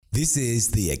This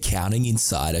is the Accounting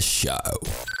Insider Show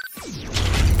with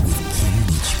Kim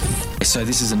Mitchell. So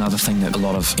this is another thing that a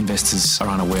lot of investors are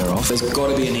unaware of. There's got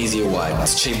to be an easier way.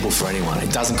 It's achievable for anyone.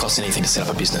 It doesn't cost anything to set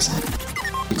up a business.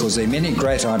 Because there are many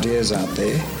great ideas out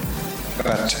there,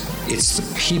 but it's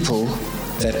the people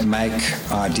that make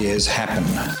ideas happen.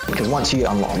 Because once you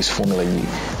unlock this formula,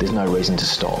 there's no reason to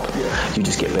stop. You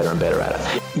just get better and better at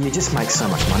it. You just make so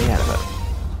much money out of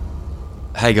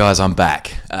it. Hey guys, I'm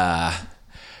back.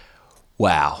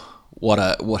 Wow, what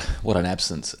an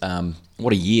absence.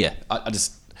 What a year. I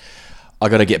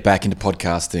got to get back into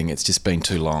podcasting. It's just been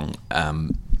too long.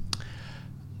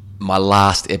 My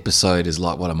last episode is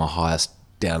like one of my highest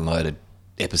downloaded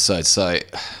episodes, so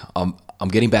I'm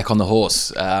getting back on the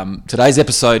horse. Today's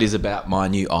episode is about my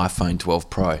new iPhone 12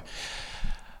 Pro.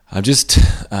 I'm just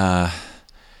going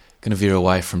to veer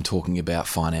away from talking about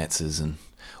finances and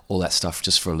all that stuff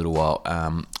just for a little while.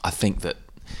 I think that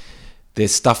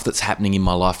there's stuff that's happening in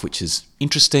my life which is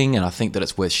interesting, and I think that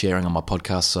it's worth sharing on my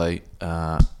podcast. So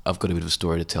I've got a bit of a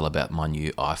story to tell about my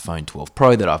new iPhone 12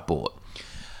 Pro that I've bought.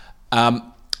 I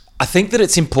think that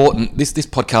it's important. This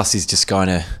podcast is just going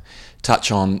to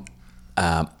touch on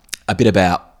a bit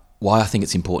about why I think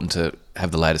it's important to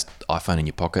have the latest iPhone in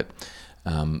your pocket,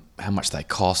 how much they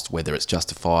cost, whether it's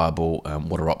justifiable,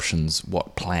 what are options,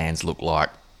 what plans look like.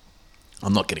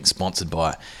 I'm not getting sponsored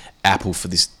by Apple for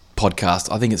this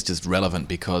podcast. I think it's just relevant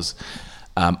because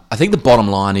I think the bottom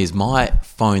line is my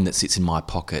phone that sits in my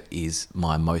pocket is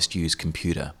my most used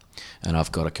computer. And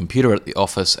I've got a computer at the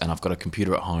office, and I've got a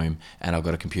computer at home, and I've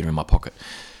got a computer in my pocket.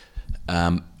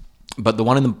 But the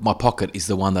one in my pocket is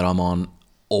the one that I'm on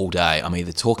all day. I'm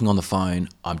either talking on the phone,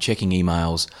 I'm checking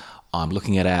emails, I'm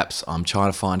looking at apps, I'm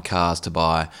trying to find cars to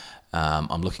buy,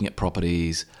 I'm looking at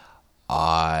properties,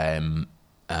 I'm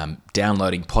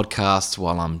downloading podcasts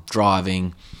while I'm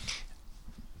driving.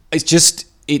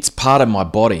 It's part of my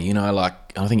body, you know,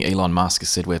 like I think Elon Musk has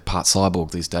said we're part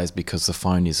cyborg these days because the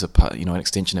phone is an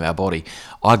extension of our body.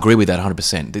 I agree with that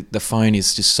 100%. The phone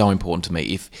is just so important to me.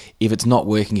 If it's not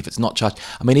working, if it's not charged,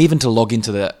 I mean, even to log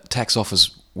into the tax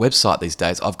office website these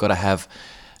days, I've got to have,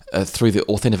 through the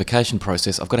authentication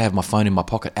process, I've got to have my phone in my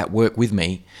pocket at work with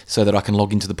me so that I can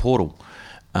log into the portal.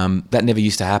 That never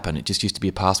used to happen. It just used to be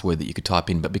a password that you could type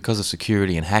in. But because of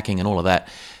security and hacking and all of that,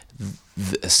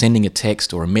 sending a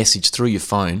text or a message through your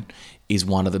phone is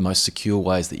one of the most secure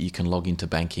ways that you can log into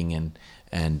banking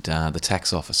and the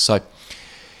tax office. So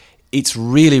it's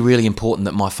really, really important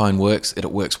that my phone works, that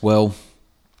it works well.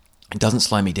 It doesn't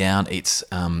slow me down.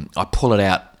 I pull it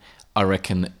out, I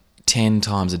reckon, 10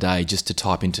 times a day just to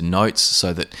type into notes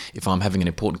so that if I'm having an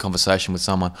important conversation with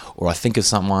someone or I think of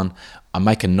someone, I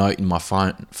make a note in my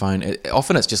phone.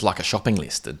 Often it's just like a shopping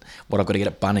list and what I've got to get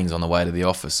at Bunnings on the way to the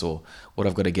office, or what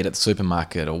I've got to get at the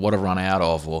supermarket, or what I've run out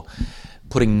of, or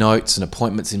putting notes and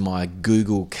appointments in my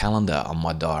Google Calendar on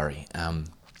my diary.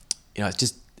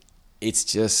 It's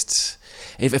just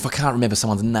if I can't remember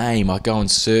someone's name, I go and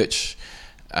search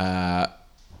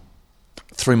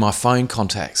through my phone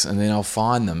contacts, and then I'll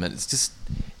find them.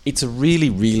 It's a really,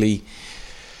 really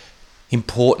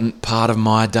important part of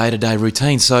my day-to-day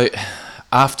routine. So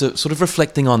after sort of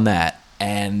reflecting on that,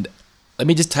 and let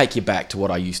me just take you back to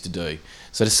what I used to do.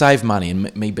 So to save money,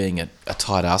 and me being a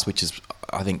tight ass, which is,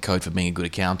 I think, code for being a good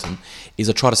accountant, is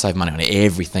I try to save money on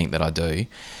everything that I do.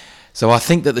 So I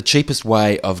think that the cheapest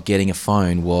way of getting a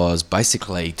phone was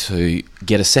basically to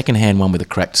get a second-hand one with a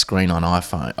cracked screen on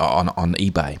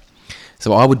eBay.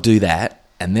 So I would do that,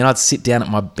 and then I'd sit down at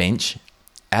my bench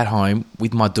at home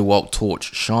with my DeWalt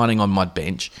torch shining on my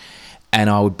bench, and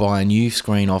I would buy a new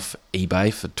screen off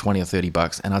eBay for $20 or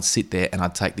 $30, and I'd sit there and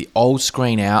I'd take the old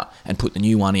screen out and put the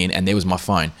new one in, and there was my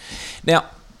phone. Now,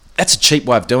 that's a cheap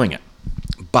way of doing it,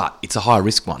 but it's a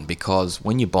high-risk one because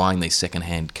when you're buying these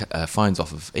second-hand phones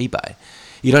off of eBay,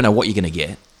 you don't know what you're going to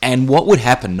get. And what would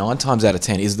happen 9 times out of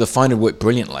 10 is the phone would work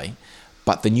brilliantly,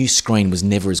 but the new screen was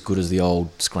never as good as the old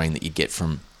screen that you get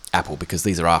from Apple, because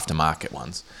these are aftermarket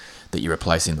ones that you're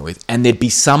replacing them with. And there'd be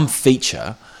some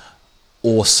feature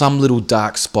or some little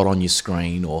dark spot on your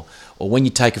screen, or when you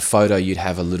take a photo, you'd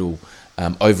have a little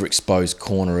overexposed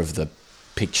corner of the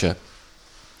picture.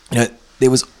 You know, there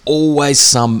was always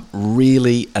some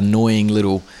really annoying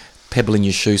little pebble in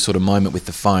your shoe sort of moment with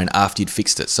the phone after you'd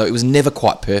fixed it. So it was never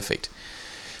quite perfect.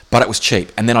 But it was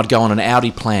cheap. And then I'd go on an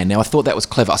Audi plan. Now, I thought that was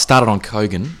clever. I started on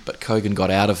Kogan, but Kogan got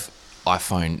out of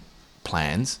iPhone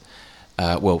plans.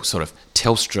 Sort of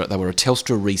Telstra. They were a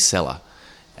Telstra reseller,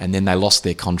 and then they lost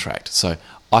their contract. So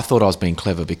I thought I was being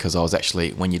clever because I was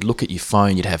actually, when you'd look at your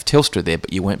phone, you'd have Telstra there,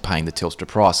 but you weren't paying the Telstra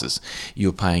prices. You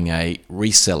were paying a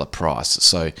reseller price.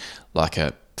 So like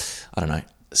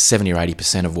 70 or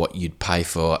 80% of what you'd pay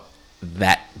for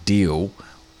that deal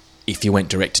if you went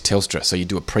direct to Telstra. So you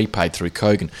do a prepaid through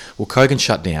Kogan. Well, Kogan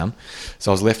shut down,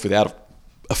 so I was left without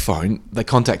a phone. They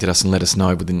contacted us and let us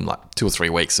know within like 2 or 3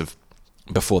 weeks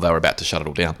before they were about to shut it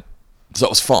all down. So it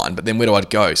was fine, but then where do I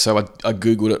go? So I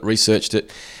Googled it, researched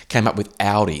it, came up with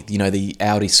Aldi, the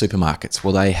Aldi supermarkets.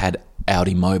 Well, they had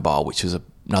Aldi Mobile, which was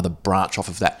another branch off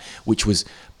of that, which was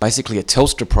basically a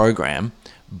Telstra program,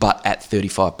 but at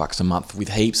 $35 a month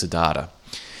with heaps of data.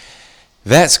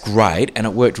 That's great, and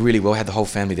it worked really well. I had the whole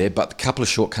family there, but a couple of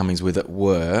shortcomings with it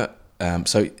were,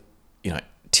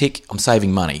 tick, I'm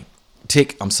saving money.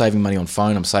 Tick, I'm saving money on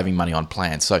phone, I'm saving money on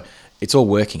plans. So it's all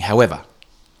working. However,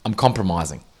 I'm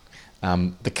compromising.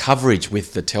 The coverage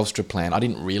with the Telstra plan, I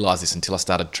didn't realise this until I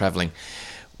started travelling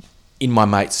in my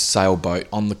mate's sailboat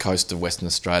on the coast of Western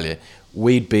Australia.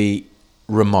 We'd be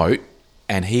remote,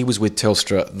 and he was with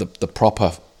Telstra, the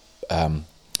proper,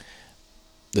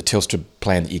 the Telstra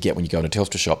plan that you get when you go to a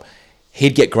Telstra shop.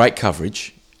 He'd get great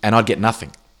coverage, and I'd get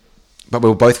nothing. But we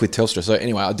were both with Telstra. So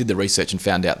anyway, I did the research and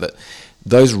found out that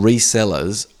those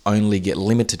resellers only get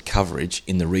limited coverage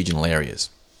in the regional areas.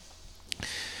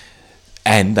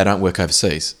 And they don't work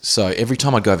overseas. So every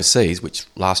time I'd go overseas, which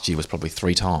last year was probably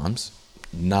 3 times,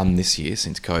 none this year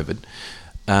since COVID,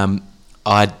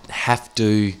 I'd have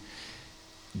to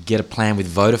get a plan with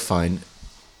Vodafone,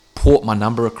 port my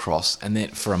number across and then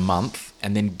for a month,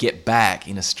 and then get back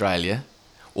in Australia,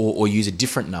 or use a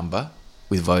different number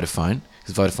with Vodafone,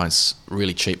 because Vodafone's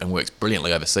really cheap and works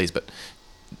brilliantly overseas, but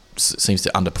seems to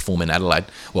underperform in Adelaide.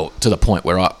 Well, to the point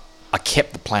where I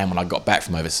kept the plan when I got back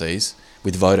from overseas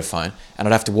with Vodafone, and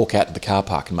I'd have to walk out to the car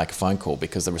park and make a phone call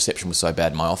because the reception was so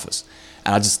bad in my office.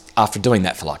 And I just, after doing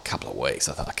that for like a couple of weeks,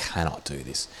 I thought, I cannot do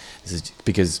this. This is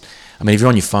because, if you're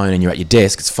on your phone and you're at your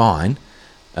desk, it's fine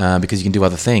because you can do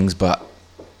other things. But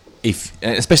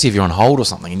especially if you're on hold or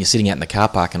something and you're sitting out in the car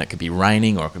park and it could be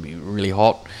raining or it could be really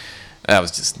hot, that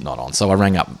was just not on. So I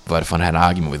rang up Vodafone, had an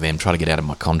argument with them, tried to get out of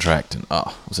my contract, and it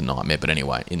was a nightmare. But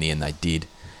anyway, in the end, they did.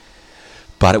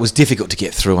 But it was difficult to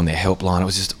get through on their helpline. It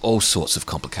was just all sorts of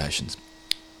complications.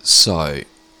 So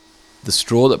the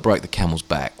straw that broke the camel's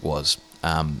back was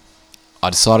I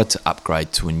decided to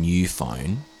upgrade to a new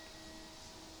phone,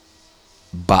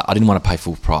 but I didn't want to pay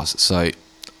full price. So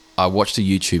I watched a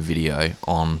YouTube video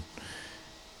on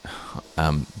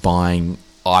buying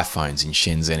iPhones in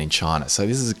Shenzhen in China. So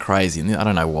this is crazy. And I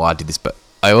don't know why I did this, but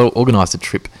I organised a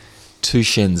trip to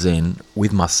Shenzhen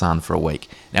with my son for a week.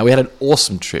 Now, we had an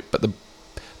awesome trip, but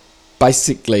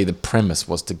basically the premise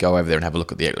was to go over there and have a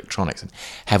look at the electronics and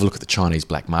have a look at the Chinese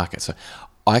black market. So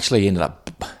I actually ended up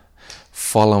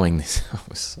following this.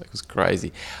 It was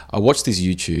crazy. I watched this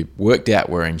YouTube, worked out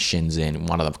we're in Shenzhen,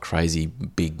 one of the crazy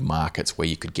big markets where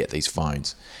you could get these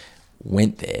phones.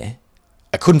 Went there.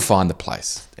 I couldn't find the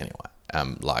place anyway.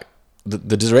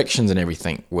 The directions and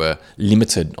everything were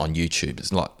limited on YouTube.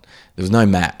 It's like there was no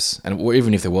maps, and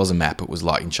even if there was a map, it was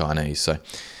like in Chinese. So,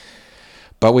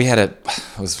 but we had it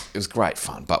was great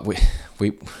fun. But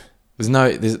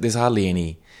there's hardly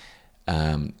any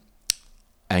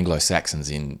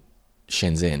Anglo-Saxons in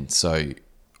Shenzhen, so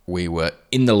we were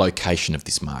in the location of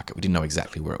this market. We didn't know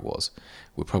exactly where it was.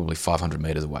 We were probably 500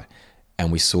 meters away,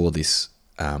 and we saw this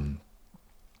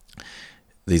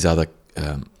these other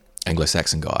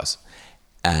Anglo-Saxon guys.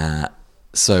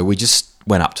 So we just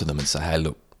went up to them and said, "Hey,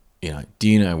 look, do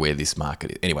you know where this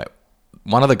market is?" Anyway,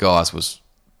 one of the guys was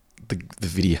the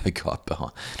video guy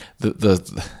behind.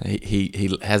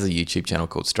 He has a YouTube channel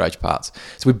called Strange Parts.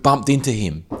 So we bumped into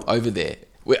him over there.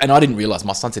 And I didn't realise.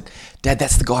 My son said, "Dad,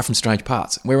 that's the guy from Strange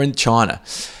Parts. We're in China."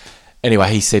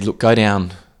 Anyway, he said, "Look, go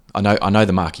down. I know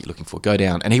the market you're looking for. Go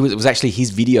down." And it was actually his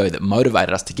video that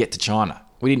motivated us to get to China.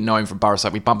 We didn't know him from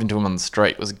Burrup. We bumped into him on the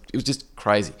street. It was just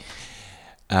crazy.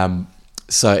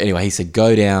 So anyway, he said,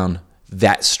 "Go down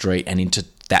that street and into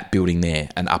that building there,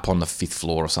 and up on the 5th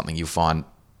floor or something, you'll find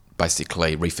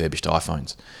basically refurbished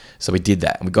iPhones." So we did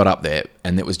that, and we got up there,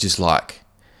 and it was just like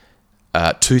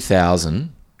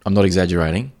 2,000. I'm not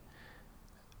exaggerating.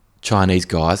 Chinese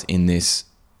guys in this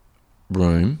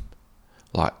room,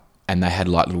 and they had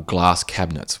little glass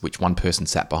cabinets which one person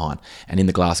sat behind, and in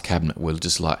the glass cabinet were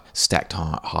just stacked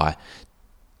high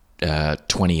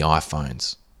 20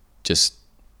 iPhones, just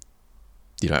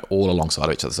all alongside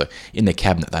of each other. So in their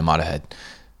cabinet they might have had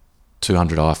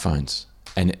 200 iPhones,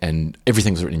 and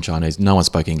everything was written in Chinese. No one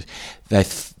spoke English. They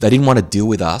didn't want to deal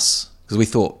with us because we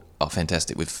thought, "Oh,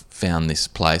 fantastic, we've found this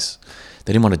place."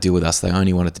 They didn't want to deal with us. They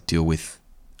only wanted to deal with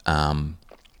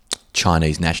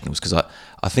Chinese nationals, because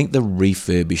I think the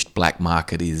refurbished black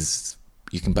market is,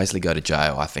 you can basically go to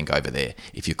jail, I think, over there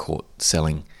if you're caught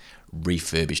selling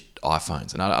refurbished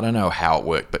iPhones. And I don't know how it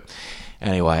worked, but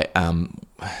anyway,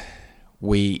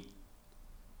 we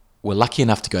were lucky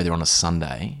enough to go there on a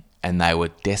Sunday, and they were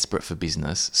desperate for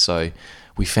business. So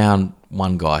we found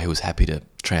one guy who was happy to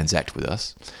transact with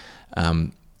us.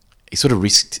 He sort of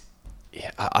risked,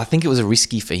 I think it was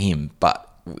risky for him, but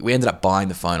we ended up buying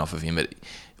the phone off of him. But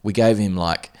we gave him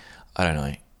I don't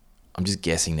know, I'm just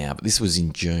guessing now, but this was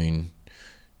in June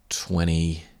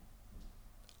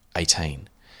 2018.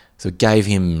 So we gave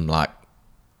him $800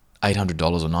 or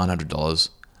 $900,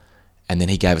 and then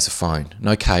he gave us a phone.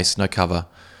 No case, no cover,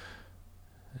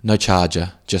 no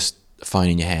charger, just a phone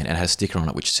in your hand, and it had a sticker on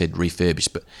it which said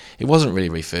refurbished, but it wasn't really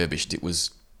refurbished. It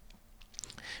was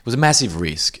a massive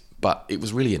risk, but it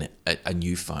was really a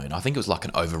new phone. I think it was like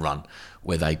an overrun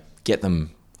where they get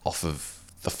them off of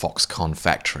the Foxconn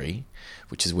factory,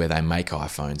 which is where they make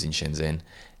iPhones in Shenzhen,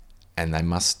 and they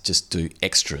must just do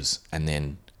extras. And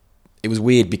then it was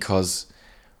weird because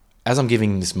as I'm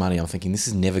giving this money, I'm thinking this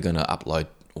is never going to upload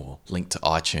or link to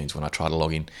iTunes when I try to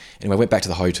log in. Anyway, I went back to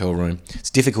the hotel room.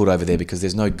 It's difficult over there because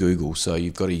there's no Google, so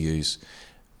you've got to use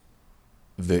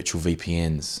virtual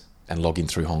VPNs and log in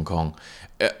through Hong Kong.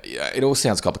 It all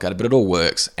sounds complicated, but it all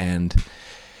works. And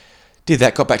did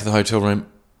that, got back to the hotel room.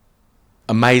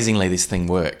 Amazingly, this thing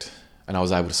worked, and I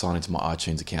was able to sign into my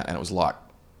iTunes account, and it was like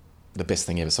the best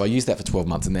thing ever. So I used that for 12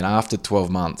 months, and then after 12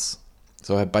 months,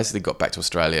 so I basically got back to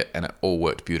Australia, and it all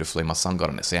worked beautifully. My son got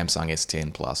a Samsung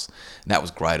S10 Plus, and that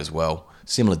was great as well.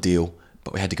 Similar deal,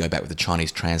 but we had to go back with a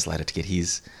Chinese translator to get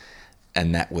his,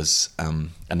 and that was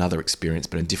another experience,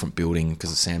 but in a different building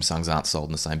because the Samsungs aren't sold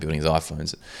in the same building as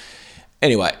iPhones.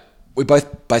 Anyway, we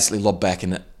both basically lobbed back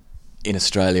in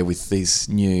Australia with these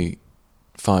new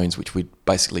phones, which we'd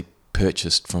basically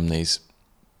purchased from these,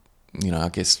 I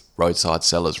guess, roadside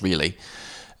sellers, really.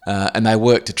 And they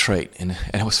worked a treat. And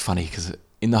it was funny because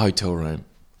in the hotel room,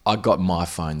 I got my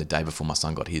phone the day before my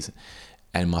son got his.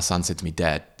 And my son said to me,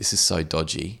 "Dad, this is so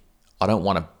dodgy. I don't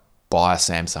want to buy a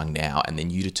Samsung now and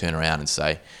then you to turn around and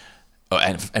say,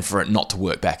 and for it not to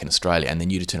work back in Australia, and then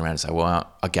you to turn around and say,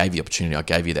 well, I gave you the opportunity, I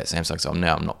gave you that Samsung, so I'm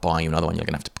not buying you another one. You're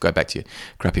going to have to go back to your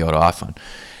crappy old iPhone."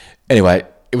 Anyway,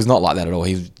 it was not like that at all.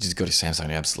 He just got his Samsung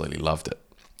and he absolutely loved it.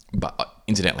 But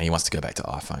incidentally, he wants to go back to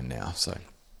iPhone now, so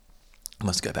he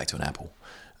wants to go back to an Apple.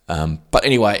 But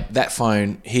anyway, that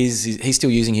phone, he's still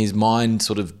using his. Mine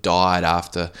sort of died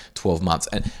after 12 months.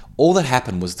 And all that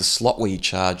happened was the slot where you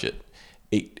charge it,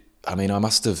 I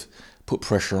must have put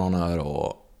pressure on it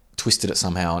or twisted it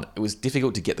somehow, and it was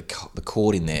difficult to get the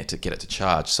cord in there to get it to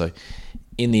charge. So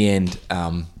in the end,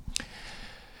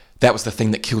 that was the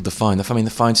thing that killed the phone. The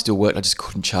phone still worked, I just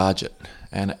couldn't charge it.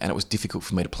 And it was difficult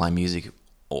for me to play music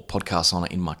or podcasts on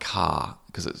it in my car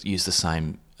because it used the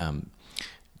same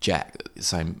jack, the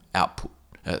same output,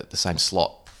 the same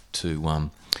slot to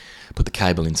put the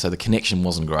cable in. So the connection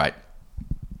wasn't great.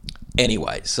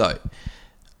 Anyway, so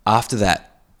after that,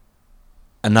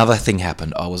 another thing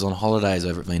happened. I was on holidays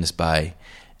over at Venus Bay,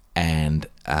 and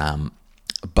a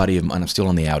buddy of mine, I'm still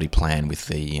on the Audi plan with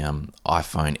the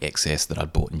iPhone XS that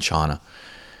I'd bought in China.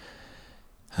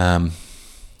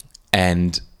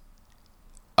 And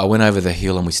I went over the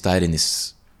hill and we stayed in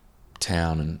this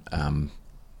town, and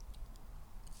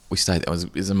we stayed. It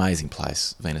was an amazing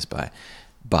place, Venus Bay.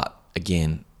 But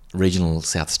again, regional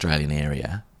South Australian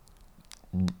area,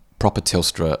 proper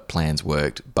Telstra plans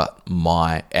worked, but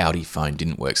my Audi phone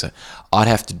didn't work. So I'd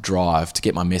have to drive to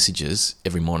get my messages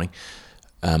every morning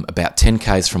about 10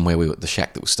 k's from where we were, the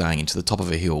shack that was staying in, to the top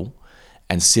of a hill,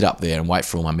 and sit up there and wait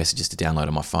for all my messages to download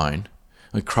on my phone.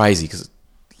 Crazy, because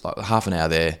like half an hour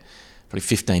there, probably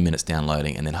 15 minutes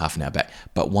downloading, and then half an hour back.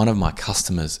 But one of my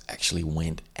customers actually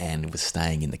went and was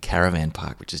staying in the caravan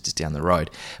park, which is just down the road.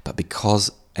 But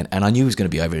because, and I knew he was going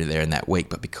to be over there in that week,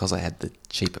 but because I had the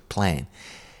cheaper plan,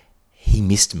 he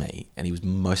missed me and he was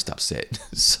most upset.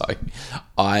 So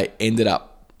I ended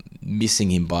up missing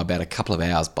him by about a couple of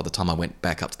hours by the time I went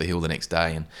back up to the hill the next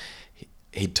day. And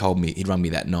he'd told me, he'd rung me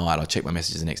that night. I checked my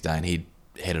messages the next day and he'd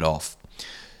headed off.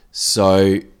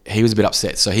 So he was a bit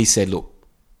upset. So he said, "Look,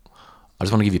 I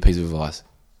just want to give you a piece of advice.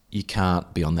 You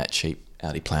can't be on that cheap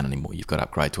Audi plan anymore. You've got to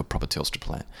upgrade to a proper Telstra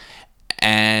plan."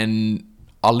 And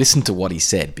I listened to what he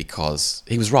said because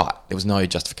he was right. There was no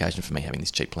justification for me having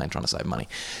this cheap plan trying to save money.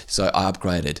 So I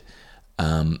upgraded.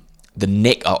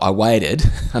 I waited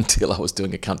until I was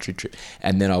doing a country trip,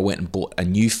 and then I went and bought a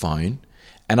new phone.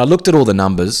 And I looked at all the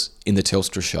numbers in the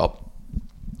Telstra shop.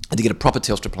 I had to get a proper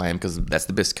Telstra plan because that's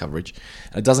the best coverage.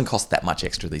 And it doesn't cost that much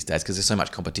extra these days because there's so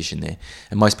much competition there.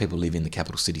 And most people live in the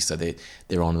capital city, so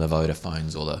they're on the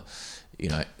Vodafones or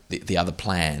the other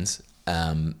plans,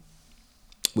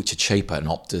 which are cheaper, and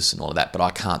Optus and all of that. But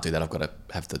I can't do that. I've got to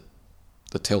have the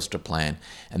the Telstra plan,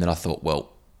 and then I thought,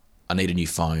 well, I need a new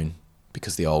phone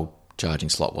because the old charging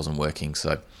slot wasn't working.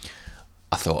 So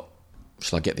I thought,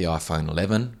 should I get the iPhone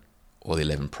 11 or the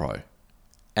 11 Pro?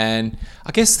 And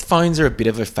I guess phones are a bit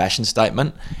of a fashion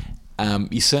statement.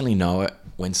 You certainly know it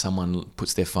when someone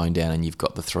puts their phone down and you've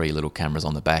got the 3 little cameras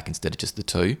on the back instead of just the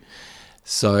 2.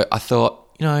 So I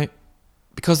thought,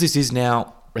 because this is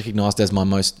now recognised as my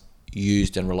most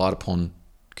used and relied upon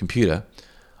computer,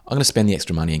 I'm going to spend the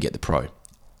extra money and get the Pro.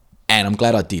 And I'm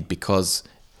glad I did, because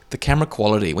the camera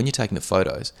quality, when you're taking the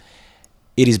photos,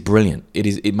 it is brilliant.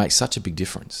 It makes such a big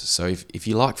difference. So if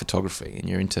you like photography and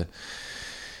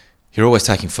you're always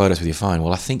taking photos with your phone,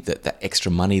 well, I think that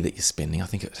extra money that you're spending, I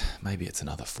think maybe it's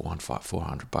another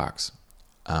 $400.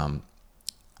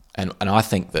 And I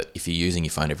think that if you're using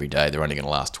your phone every day, they're only going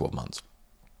to last 12 months.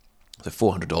 So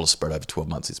 $400 spread over 12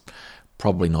 months is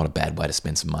probably not a bad way to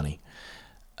spend some money.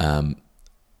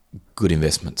 Good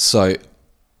investment. So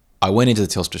I went into the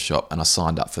Telstra shop and I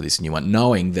signed up for this new one,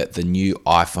 knowing that the new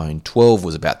iPhone 12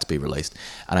 was about to be released.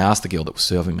 And I asked the girl that was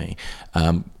serving me,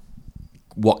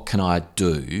 what can I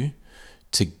do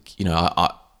to,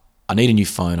 I need a new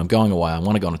phone. I'm going away. I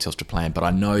want to go on a Telstra plan, but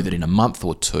I know that in a month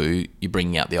or 2, you're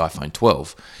bringing out the iPhone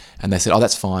 12. And they said,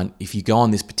 that's fine. If you go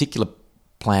on this particular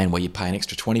plan where you pay an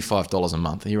extra $25 a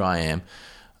month, here I am.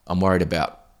 I'm worried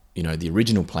about, the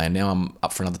original plan. Now I'm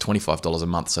up for another $25 a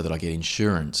month so that I get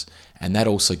insurance. And that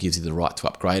also gives you the right to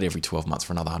upgrade every 12 months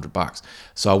for another $100.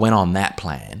 So I went on that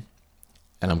plan.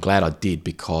 And I'm glad I did,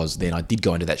 because then I did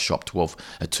go into that shop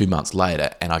 2 months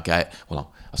later, and I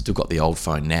still got the old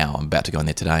phone now. I'm about to go in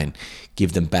there today and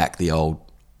give them back the old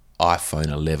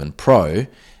iPhone 11 Pro,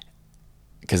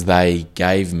 because they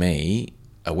gave me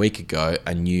a week ago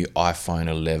a new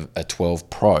iPhone 12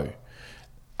 Pro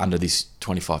under this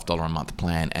 $25 a month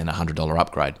plan and a $100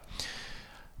 upgrade.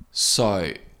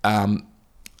 So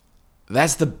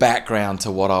that's the background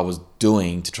to what I was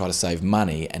doing to try to save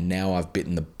money, and now I've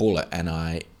bitten the bullet and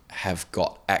I have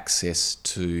got access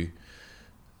to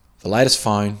the latest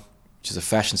phone, which is a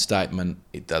fashion statement.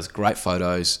 It does great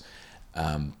photos.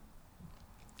 When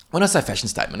I say fashion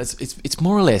statement, it's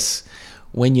more or less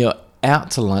when you're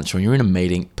out to lunch or you're in a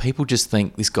meeting, people just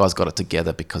think this guy's got it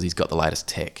together because he's got the latest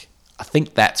tech. I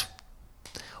think that's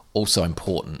also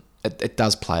important. It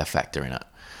does play a factor in it.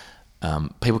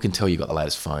 People can tell you got the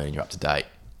latest phone and you're up to date.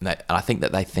 And I think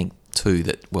that they think too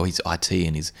that, well, his IT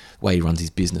and his way he runs his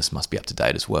business must be up to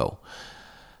date as well.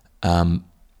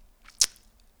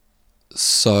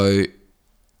 So,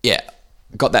 yeah,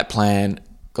 got that plan,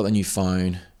 got the new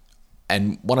phone,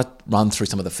 and want to run through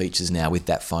some of the features now with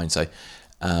that phone. So,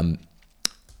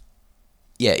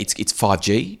 it's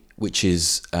 5G, which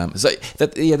is that's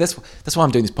why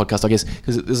I'm doing this podcast, I guess,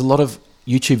 because there's a lot of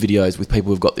YouTube videos with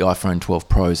people who've got the iPhone 12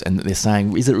 Pros and they're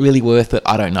saying, is it really worth it?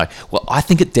 I don't know. Well, I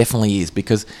think it definitely is,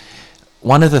 because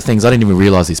one of the things, I didn't even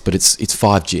realise this, but it's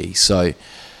 5G. So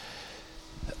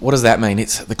what does that mean?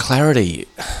 It's the clarity.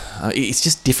 It's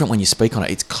just different when you speak on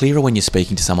it. It's clearer when you're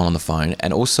speaking to someone on the phone,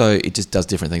 and also it just does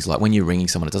different things. Like when you're ringing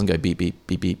someone, it doesn't go beep, beep,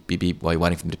 beep, beep, beep, beep while you're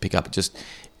waiting for them to pick up.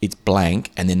 It's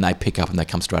blank, and then they pick up and they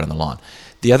come straight on the line.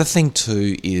 The other thing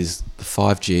too is the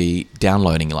 5G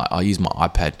downloading. Like I use my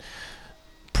iPad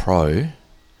Pro,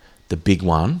 the big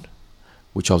one,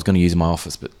 which I was going to use in my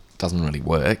office, but it doesn't really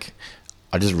work.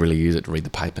 I just really use it to read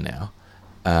the paper now.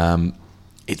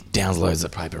 It downloads the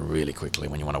paper really quickly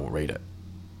when you want to read it.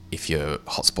 If you're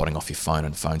hotspotting off your phone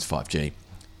and phone's 5G,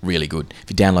 really good. If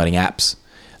you're downloading apps,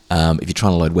 if you're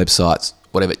trying to load websites,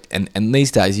 whatever. And these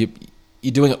days, you're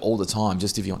doing it all the time.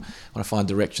 Just if you want to find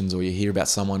directions or you hear about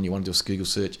someone, you want to do a Google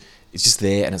search, it's just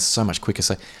there and it's so much quicker.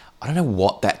 So I don't know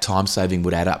what that time saving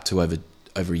would add up to over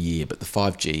a year, but the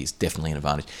 5G is definitely an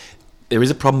advantage. There is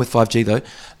a problem with 5G though.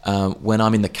 When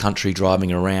I'm in the country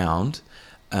driving around,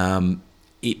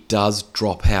 it does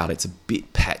drop out. It's a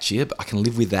bit patchier, but I can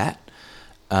live with that.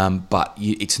 But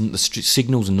the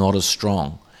signal's not as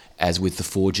strong as with the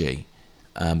 4G.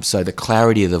 So the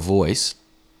clarity of the voice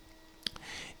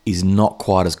is not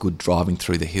quite as good driving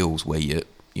through the hills where you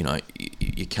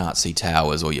can't see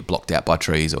towers or you're blocked out by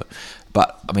trees.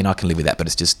 But I mean, I can live with that. But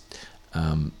it's just,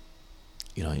 that's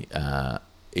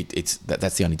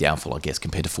the only downfall, I guess,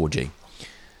 compared to 4G.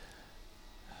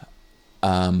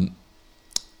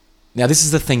 Now, this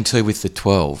is the thing too with the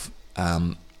 12.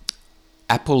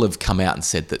 Apple have come out and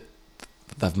said that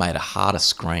they've made a harder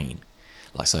screen.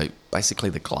 So basically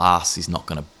the glass is not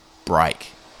going to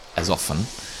break as often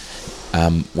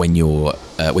when you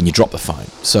drop the phone.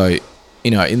 So,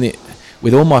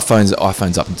 with all my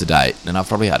iPhones up to date, and I've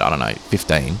probably had,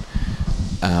 15,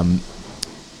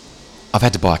 I've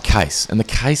had to buy a case, and the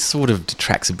case sort of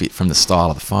detracts a bit from the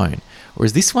style of the phone.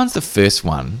 Whereas this one's the first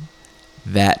one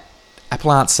that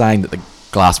Apple aren't saying that the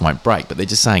glass won't break, but they're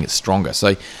just saying it's stronger.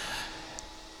 So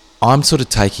I'm sort of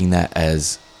taking that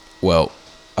as, well,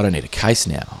 I don't need a case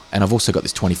now. And I've also got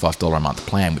this $25 a month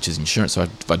plan, which is insurance. So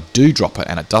if I do drop it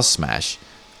and it does smash,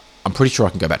 I'm pretty sure I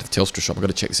can go back to the Telstra shop. I've got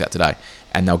to check this out today.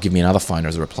 And they'll give me another phone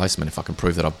as a replacement if I can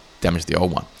prove that I've damaged the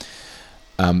old one.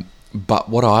 But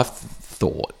what I've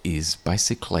thought is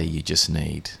basically you just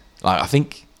need... I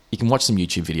think you can watch some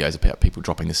YouTube videos about people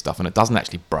dropping this stuff and it doesn't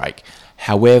actually break.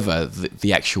 However,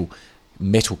 the actual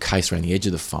metal case around the edge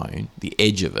of the phone, the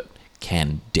edge of it,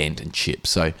 can dent and chip.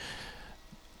 So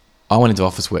I went into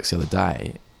Officeworks the other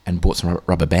day and bought some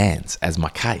rubber bands as my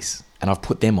case, and I've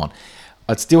put them on.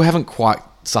 I still haven't quite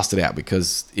sussed it out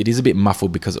because it is a bit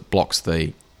muffled because it blocks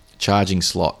the charging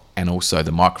slot and also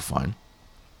the microphone.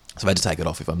 So I've had to take it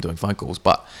off if I'm doing phone calls.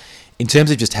 But in terms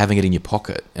of just having it in your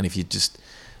pocket, and if you just,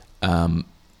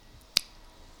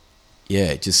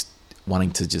 just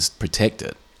wanting to just protect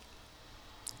it,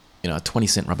 a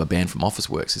 20-cent rubber band from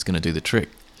Officeworks is going to do the trick.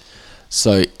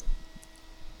 So I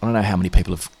don't know how many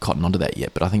people have cottoned onto that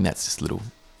yet, but I think that's just a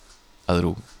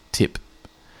little tip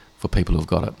for people who've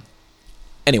got it.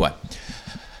 Anyway,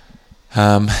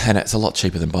 and it's a lot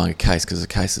cheaper than buying a case because a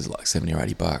case is like $70 or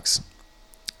 $80.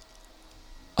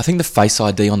 I think the Face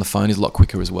ID on the phone is a lot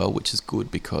quicker as well, which is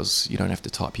good because you don't have to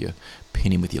type your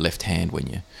PIN in with your left hand when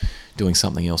you're doing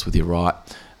something else with your right.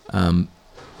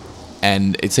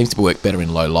 And it seems to work better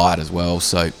in low light as well.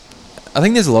 So I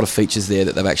think there's a lot of features there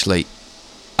that they've actually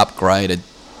upgraded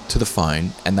to the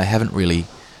phone, and they haven't really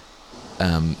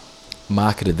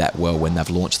marketed that well when they've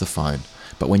launched the phone.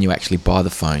 But when you actually buy the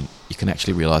phone, you can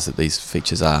actually realise that these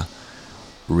features are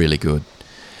really good.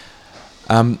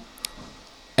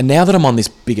 And now that I'm on this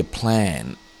bigger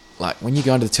plan, like when you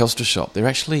go into the Telstra shop, they're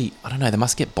actually, I don't know, they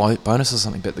must get bonus or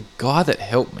something, but the guy that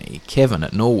helped me, Kevin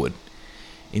at Norwood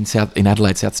in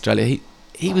Adelaide, South Australia,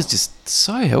 he was just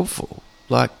so helpful.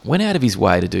 Like, went out of his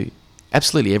way to do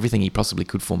absolutely everything he possibly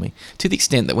could for me, to the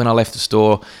extent that when I left the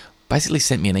store, basically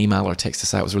sent me an email or a text to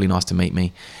say it was really nice to meet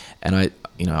me. And I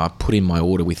put in my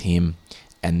order with him,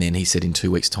 and then he said in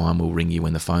 2 weeks' time we'll ring you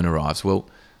when the phone arrives. Well,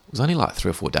 it was only like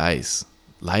 3 or 4 days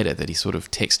later that he sort of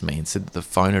texted me and said that the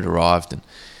phone had arrived, and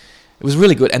it was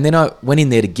really good. And then I went in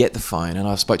there to get the phone, and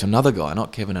I spoke to another guy,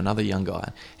 not Kevin, another young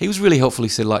guy. He was really helpful. He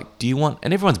said, like, do you want,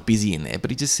 and everyone's busy in there, but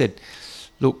he just said,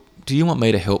 look, do you want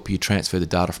me to help you transfer the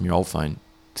data from your old phone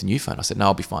to new phone? I said, no,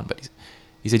 I'll be fine. But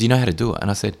he said, do you know how to do it?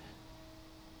 And I said,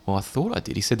 well, I thought I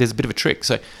did. He said, there's a bit of a trick.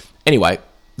 So anyway,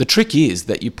 the trick is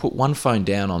that you put one phone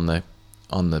down on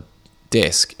the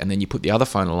desk, and then you put the other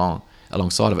phone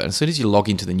alongside of it. And as soon as you log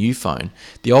into the new phone,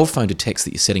 the old phone detects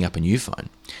that you're setting up a new phone.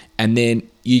 And then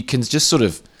you can just sort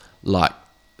of like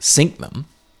sync them,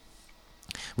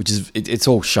 which is, it's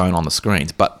all shown on the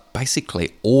screens. But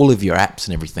basically all of your apps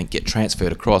and everything get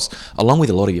transferred across along with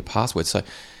a lot of your passwords. So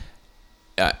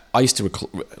I used to,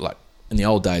 like in the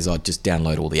old days, I'd just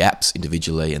download all the apps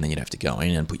individually, and then you'd have to go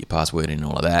in and put your password in and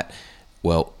all of that.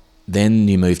 Well, then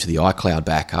you move to the iCloud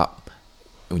backup.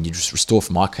 When you just restore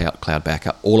from iCloud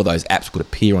backup, all of those apps would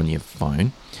appear on your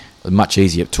phone. Much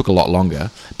easier. It took a lot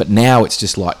longer. But now it's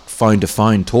just like phone to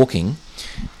phone talking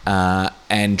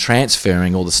and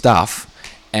transferring all the stuff.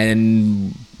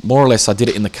 And more or less I did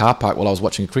it in the car park while I was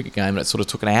watching a cricket game, and it sort of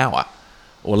took an hour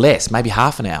or less, maybe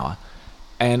half an hour.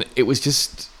 And it was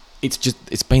just,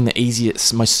 it's been the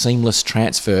easiest, most seamless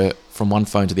transfer from one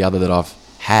phone to the other that I've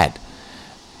had.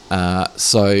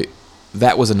 So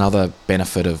that was another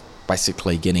benefit of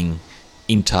basically getting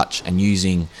in touch and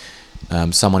using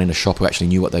someone in a shop who actually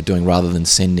knew what they're doing, rather than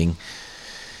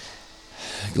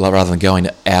going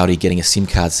to Audi, getting a SIM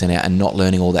card sent out and not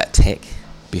learning all that tech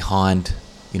behind,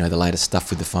 the latest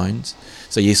stuff with the phones.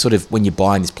 So you sort of, when you're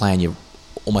buying this plan, you're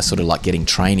almost sort of like getting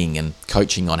training and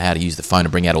coaching on how to use the phone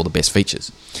and bring out all the best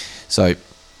features. So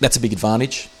that's a big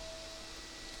advantage.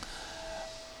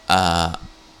 The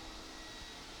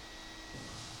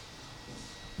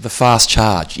fast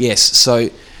charge, yes. So,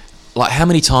 like, how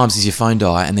many times does your phone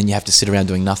die and then you have to sit around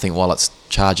doing nothing while it's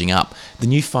charging up? The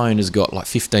new phone has got like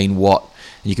 15 watt,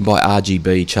 and you can buy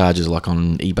RGB chargers like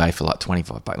on eBay for like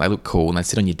 $25. They look cool and they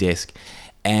sit on your desk.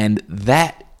 And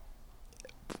that,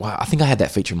 well, I think I had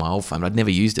that feature in my old phone, but I'd never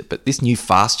used it. But this new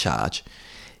fast charge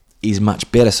is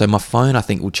much better. So my phone, I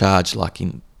think, will charge like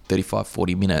in 35,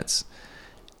 40 minutes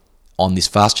on this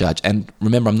fast charge. And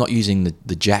remember, I'm not using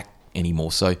the jack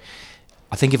anymore. So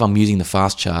I think if I'm using the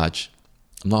fast charge,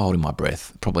 I'm not holding my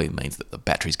breath. It probably means that the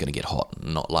battery's going to get hot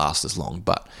and not last as long.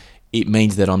 But it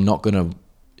means that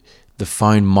the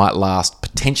phone might last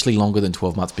potentially longer than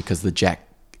 12 months because the jack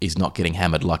is not getting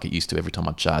hammered like it used to every time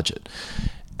I charge it.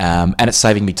 and it's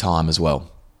saving me time as well.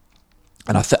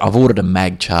 And I've ordered a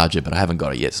mag charger, but I haven't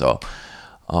got it yet, so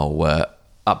I'll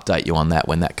update you on that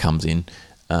when that comes in.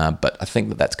 But I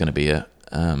think that's going to be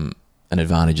an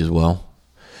advantage as well.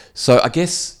 So I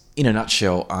guess, in a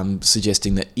nutshell, I'm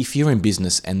suggesting that if you're in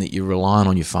business and that you're relying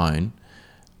on your phone,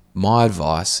 my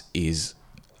advice is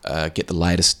get the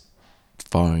latest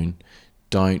phone.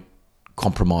 Don't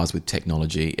compromise with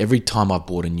technology. Every time I've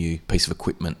bought a new piece of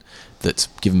equipment that's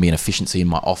given me an efficiency in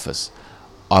my office,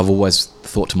 I've always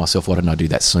thought to myself, why didn't I do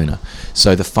that sooner?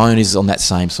 So the phone is on that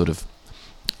same sort of...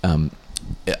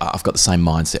 I've got the same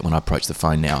mindset when I approach the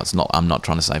phone now. I'm not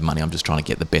trying to save money. I'm just trying to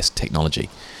get the best technology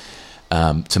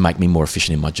to make me more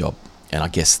efficient in my job. And I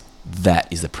guess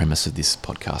that is the premise of this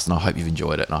podcast. And I hope you've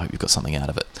enjoyed it, and I hope you've got something out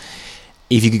of it.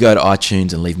 If you could go to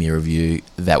iTunes and leave me a review,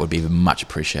 that would be much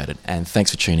appreciated. And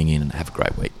thanks for tuning in, and have a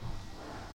great week.